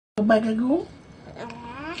back and go.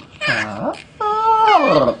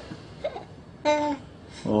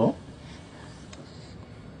 Oh.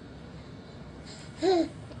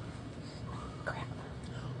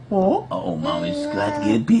 Oh, Mommy's got to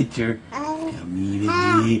get a picture. Come here.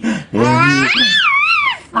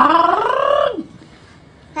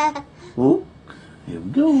 Oh, here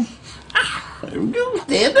we go. There we go.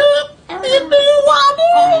 Stand up. Stand up.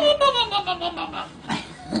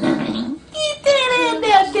 Get that hand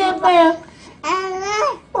out there, man.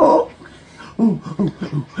 Oh.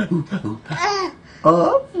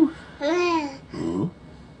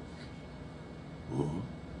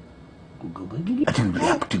 Go back again. Get that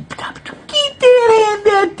hand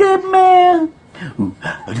out there, man.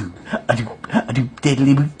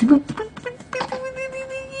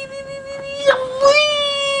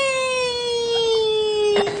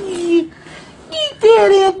 Get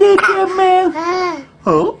that hand out there, man.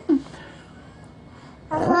 Oh.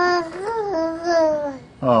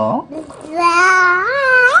 Oh.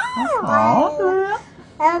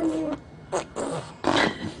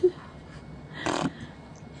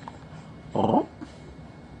 Oh.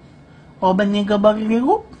 Oh, bening ka ba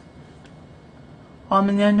kikirop? Oh,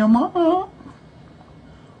 manyan nyo mo? Oh.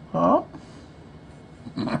 Oh.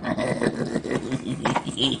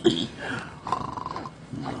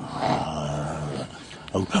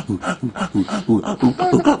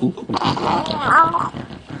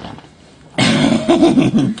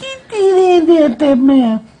 Kitty,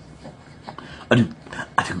 man.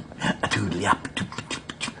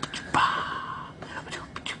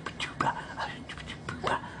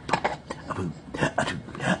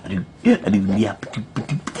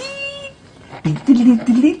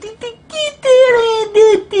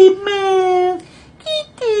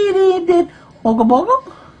 Bogok?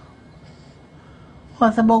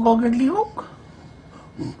 Masa bogok nagliok?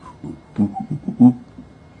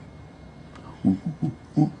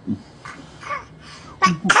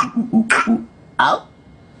 Au?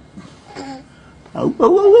 Au, au, au,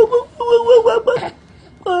 au, au, au,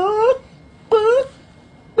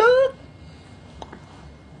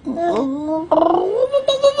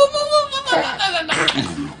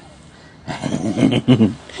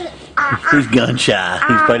 He's gun shy.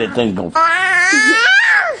 He's quite a thing.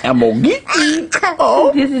 I'm gonna get you.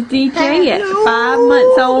 Oh. This is DJ at 5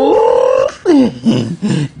 months old.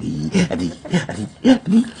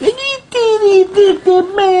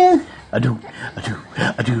 Man. I do,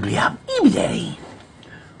 yeah. Give me that.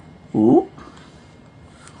 Ooh.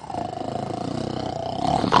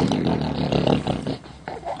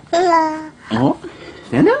 Oh,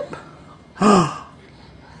 stand up.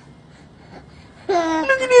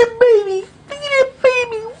 Look at that baby. Look at that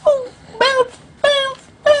baby. Whoa, bounce, bounce,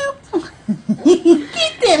 bounce.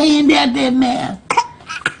 Get that hand out there, man.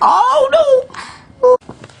 Oh, no.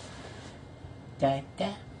 Da, da.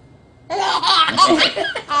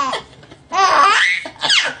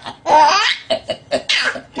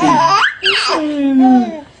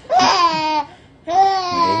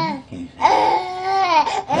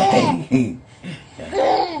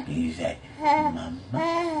 He's like,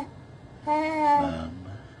 Mama,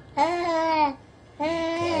 Mama,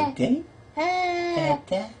 Daddy,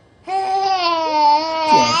 Dada,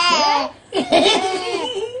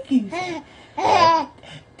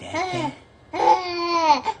 Dada,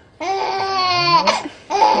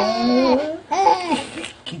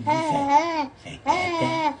 Can you say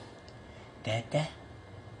Dada?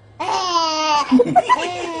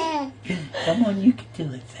 Come on, you can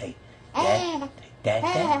do it. Say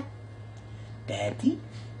Dada, Daddy,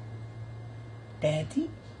 Daddy,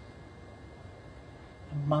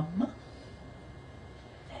 Mama,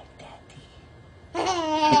 say Daddy.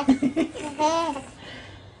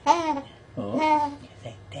 Oh,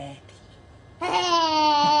 say Daddy.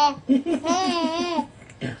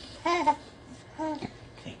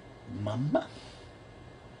 Say Mama,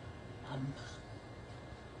 Mama,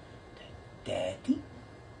 Daddy,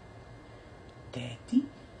 Daddy,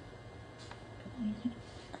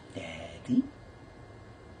 Daddy,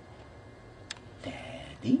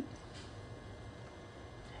 Daddy,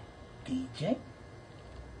 DJ,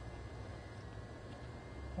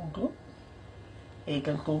 Uncle,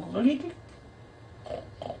 Uncle,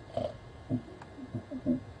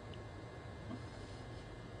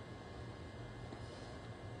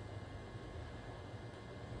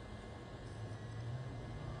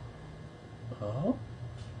 Oh.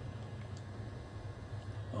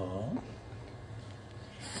 Oh.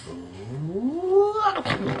 Oh.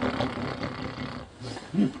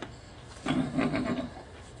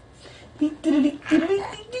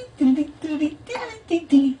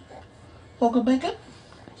 Go back up.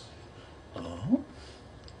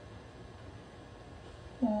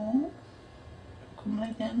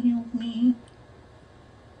 like down here with me.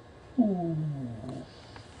 Ooh.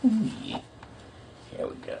 Ooh, yeah. Here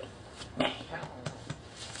we go.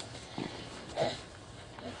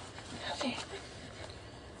 Okay.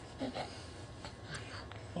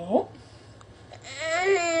 Oh.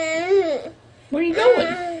 Where you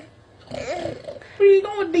going? Where you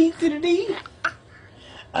going, D to the D?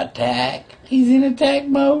 Attack. He's in attack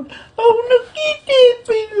mode. Oh, look at this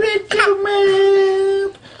big retro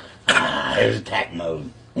mouth. Ah, there's attack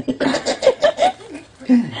mode. Look at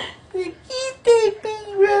that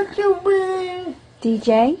big retro mouth.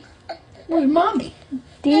 DJ? Where's Mommy?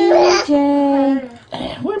 DJ?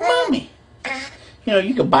 Where's Mommy? You know,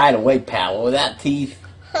 you can bite away, pal. Without teeth,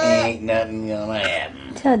 ain't nothing gonna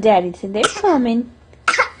happen. Tell Daddy, so they're coming.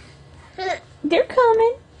 They're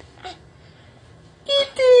coming.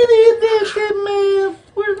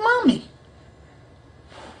 Where's Mommy?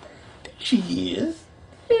 There she is.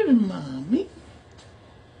 There's Mommy.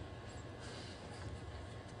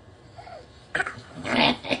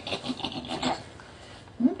 Okay.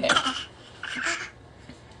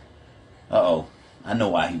 Uh-oh. I know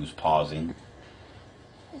why he was pausing.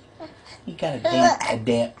 He got a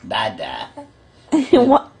damp dada.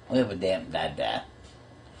 What? We have a damp dada.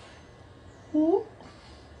 Oh.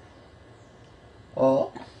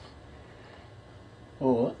 Oh.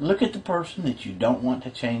 Oh. Look at the person that you don't want to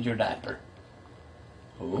change your diaper.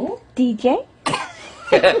 Oh. DJ?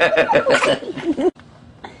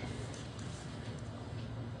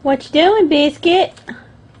 What you doing, Biscuit?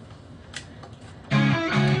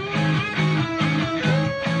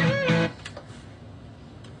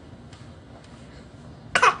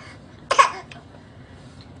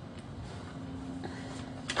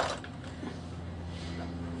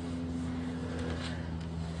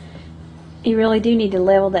 You really do need to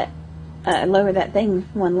level that, lower that thing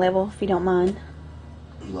one level if you don't mind.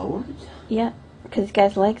 Lower it? Yeah, because this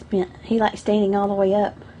guy's legs bent. He likes standing all the way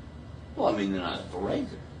up. Well, I mean, they're not a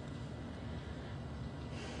razor.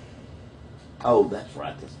 Oh, that's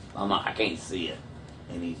right. I can't see it.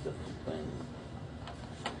 It needs the thing.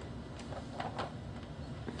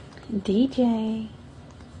 DJ.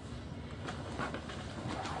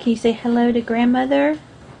 Can you say hello to grandmother?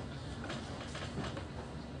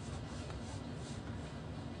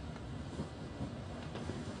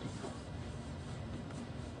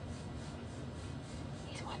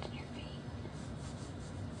 He's watching your feet.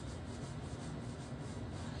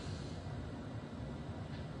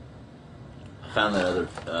 I found that other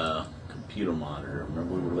computer monitor.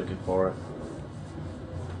 Remember we were looking for it?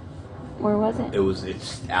 Where was it?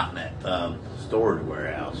 It's out in that storage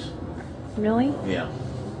warehouse. Really? Yeah.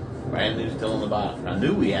 Brand new, still in the box. I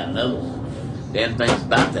knew we had another one. Damn thing's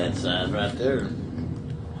about that size right there.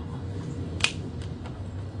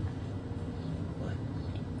 What?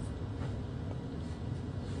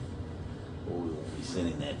 Oh, we won't be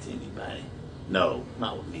sending that to anybody. No,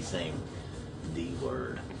 not with me saying the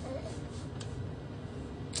word.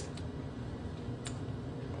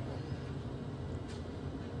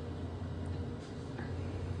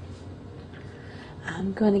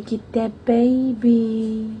 I'm gonna get that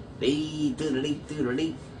baby. Dee doodly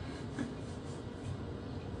doodly.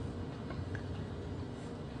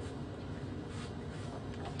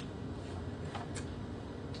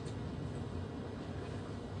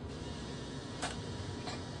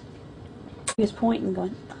 He was pointing,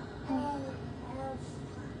 going.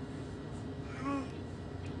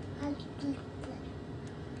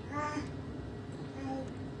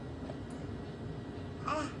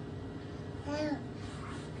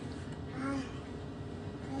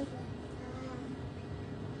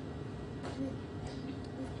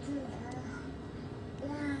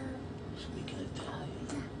 Speaking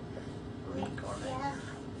Italian. Reincarnation.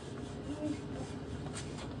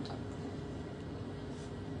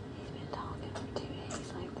 He's been talking for 2 days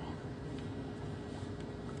like that.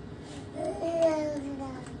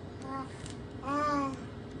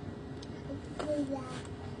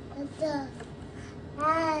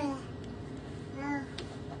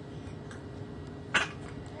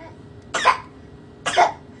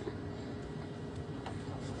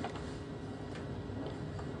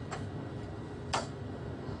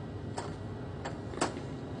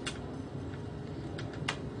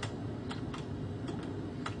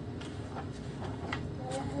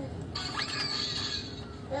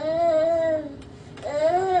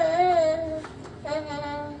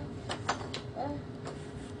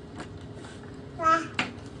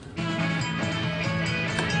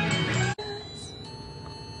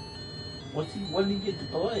 What did he get to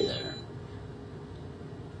play there?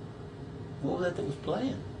 What was that was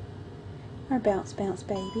playing? Our bounce, bounce,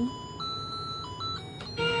 baby.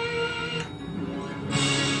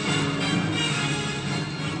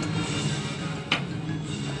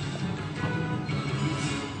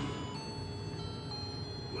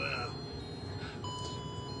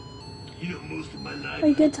 You know, most of my life, Are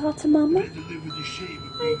you gonna talk to Mama? I had to live with the shame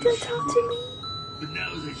of Are you being gonna a talk to shooter. me? But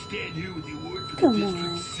now as I stand here with the award for Come the on,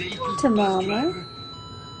 district's safest talk to bus Mama. driver,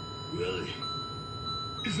 well,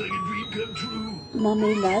 it's like a dream come true.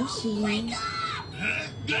 Mommy loves you. Huh?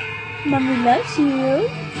 Mommy loves you.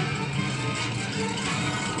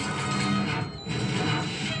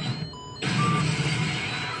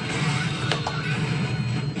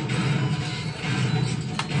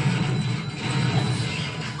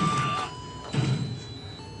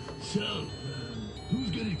 So, who's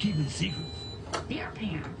good at keeping secrets? Their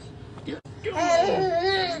parents. Go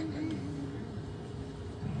on.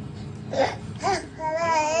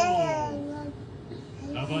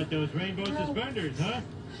 How about those rainbow suspenders, huh?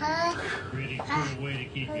 Pretty cool way to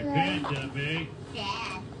keep your pants up, eh?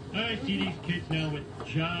 Dad. I see these kids now with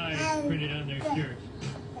jive printed on their shirts.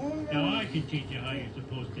 Now I can teach you how you're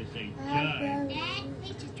supposed to say jive. Dad,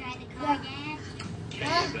 please just drive the car, Dad.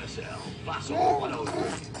 KMSL, Fossil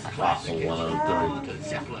 103. Fossil 103. To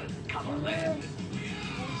Zeppelin, Cumberland.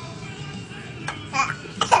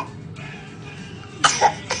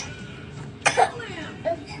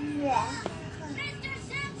 Mr.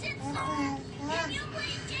 Simpson, can you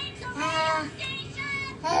please change the radio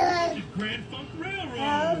station? It's Grand Funk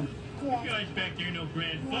Railroad. You guys back there know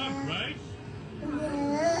Grand Funk, right?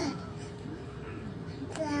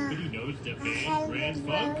 Everybody knows the band Grand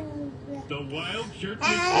Funk? The wild shirtless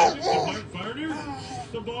lyrics of Mark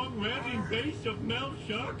Farner? The long rapping bass of Mel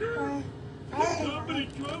Shocker? The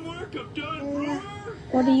competent drum work of Don Brewer?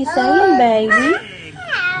 What are you saying, baby?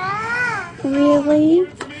 Man, Really? more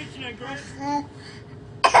information on Grand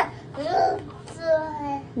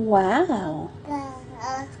Wow.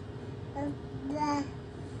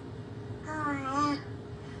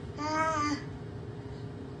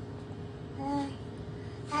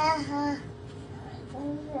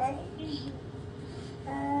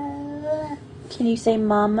 Can you say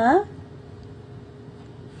Mama?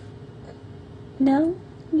 No?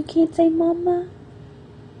 You can't say Mama?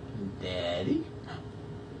 Daddy.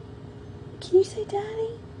 Can you say Daddy?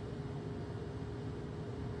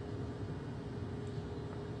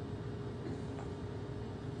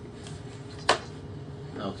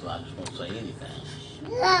 No, so I just won't say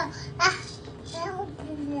anything.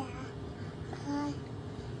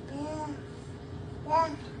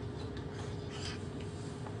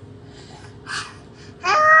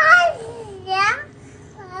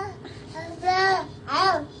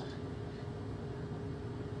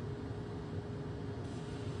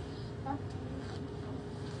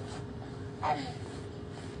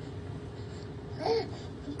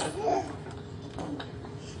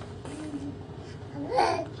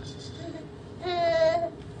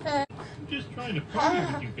 I'm just trying to party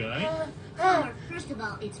with you guys. Howard, first of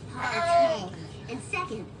all, it's partay. And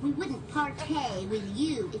second, we wouldn't partay with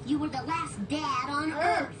you if you were the last dad on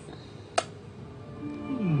Earth.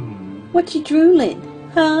 What you drooling?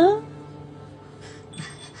 Huh?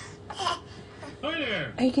 Hi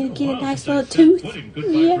there. Are you gonna get a Wow, nice since I little set tooth? foot in good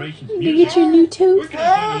Yeah. vibrations You music. get your new Where tooth? can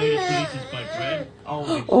I find the latest releases by Fred?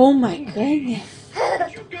 Oh my goodness.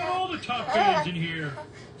 You got all the top bands in here.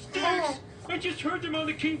 Sticks, I just heard them on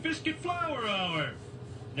the King Biscuit Flower Hour.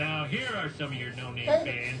 Now here are some of your no-name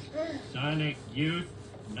bands. Sonic Youth,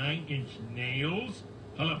 9 Inch Nails,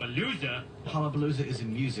 Hullabalooza. Hullabalooza is a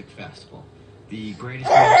music festival. The greatest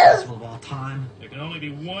music festival of all time. There can only be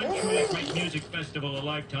one truly great music festival a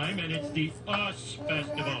lifetime, and it's the US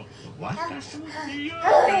Festival. What festival? The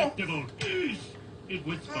US Festival. Yes. It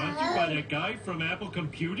was sponsored by that guy from Apple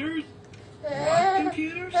Computers. What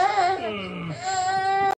computers?